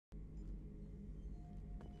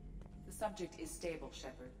Subject is stable,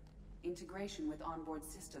 Shepard. Integration with onboard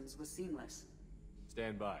systems was seamless.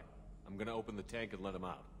 Stand by. I'm gonna open the tank and let him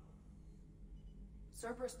out.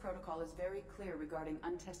 Cerberus protocol is very clear regarding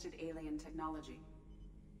untested alien technology.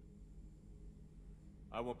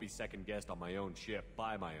 I won't be second-guessed on my own ship,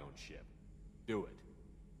 by my own ship. Do it.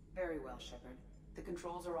 Very well, Shepard. The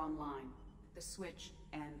controls are online. The switch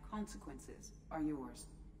and consequences are yours.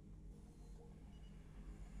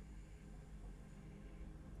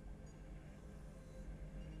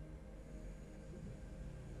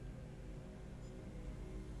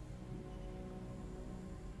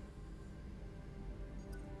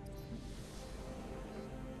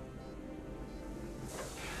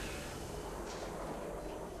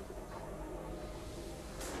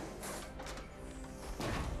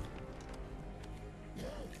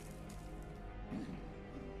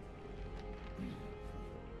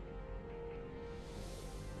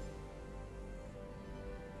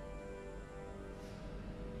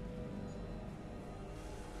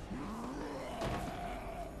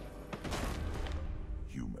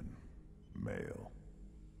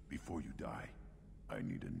 Before you die, I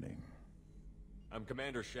need a name. I'm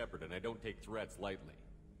Commander Shepard, and I don't take threats lightly.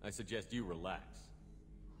 I suggest you relax.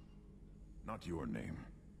 Not your name.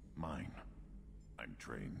 Mine. I'm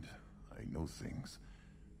trained. I know things.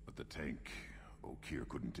 But the tank, Okeer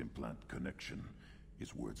couldn't implant connection.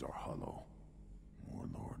 His words are hollow.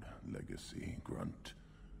 Warlord, Legacy, Grunt.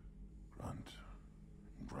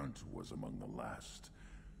 Grunt was among the last.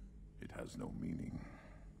 It has no meaning.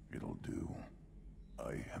 It'll do.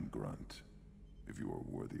 I am Grunt. If you are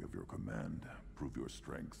worthy of your command, prove your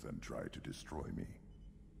strength and try to destroy me.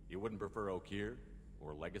 You wouldn't prefer Okeer?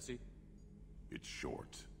 Or Legacy? It's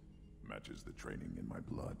short. Matches the training in my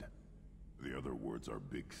blood. The other words are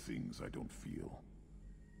big things I don't feel.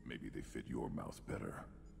 Maybe they fit your mouth better.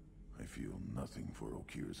 I feel nothing for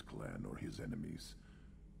Okeer's clan or his enemies.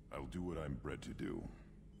 I'll do what I'm bred to do.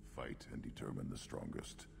 Fight and determine the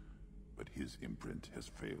strongest. But his imprint has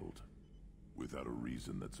failed. Without a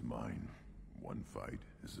reason that's mine, one fight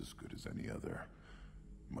is as good as any other.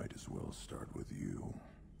 Might as well start with you.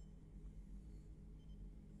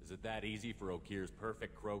 Is it that easy for Okeer's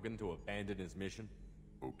perfect krogan to abandon his mission?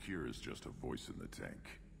 Okeer is just a voice in the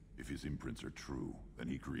tank. If his imprints are true, then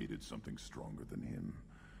he created something stronger than him.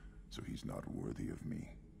 So he's not worthy of me.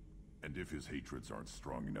 And if his hatreds aren't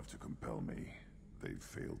strong enough to compel me, they've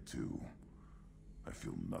failed too. I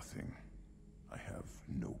feel nothing. I have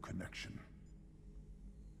no connection.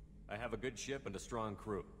 I have a good ship and a strong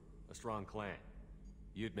crew. A strong clan.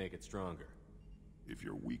 You'd make it stronger. If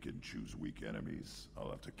you're weak and choose weak enemies, I'll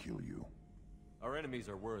have to kill you. Our enemies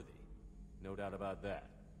are worthy. No doubt about that.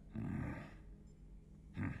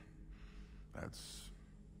 That's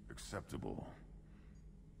acceptable.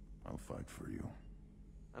 I'll fight for you.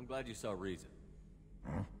 I'm glad you saw reason.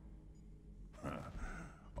 Huh?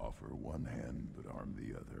 Offer one hand, but arm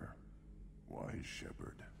the other. Wise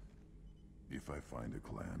Shepard. If I find a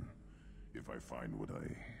clan, if I find what I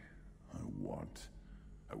want,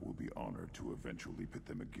 I will be honored to eventually pit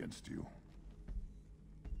them against you.